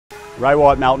Ray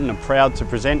White Melton are proud to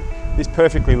present this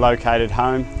perfectly located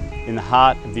home in the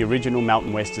heart of the original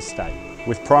Melton West estate.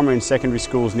 With primary and secondary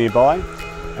schools nearby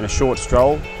and a short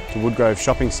stroll to Woodgrove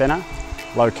Shopping Centre,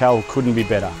 locale couldn't be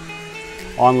better.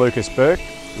 I'm Lucas Bourke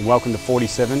and welcome to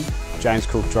 47 James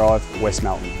Cook Drive, West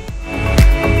Melton.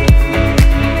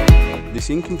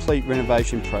 This incomplete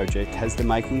renovation project has the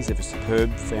makings of a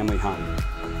superb family home.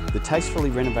 The tastefully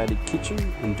renovated kitchen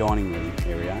and dining room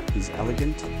area is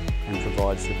elegant and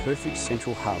provides the perfect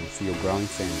central hub for your growing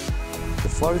family. The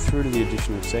flow through to the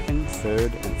additional second,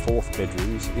 third and fourth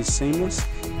bedrooms is seamless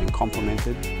and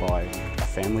complemented by a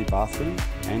family bathroom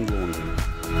and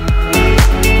laundry.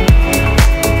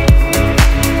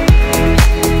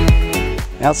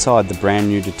 Outside, the brand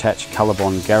new detached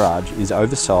Colorbond garage is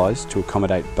oversized to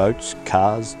accommodate boats,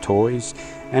 cars, toys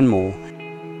and more.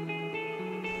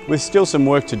 With still some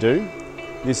work to do,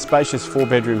 this spacious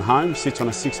 4-bedroom home sits on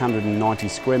a 690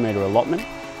 square metre allotment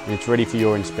and it's ready for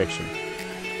your inspection.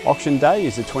 Auction day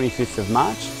is the 25th of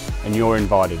March and you're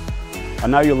invited. I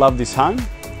know you'll love this home,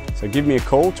 so give me a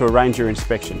call to arrange your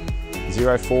inspection.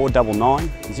 0499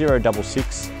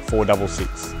 066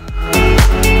 466.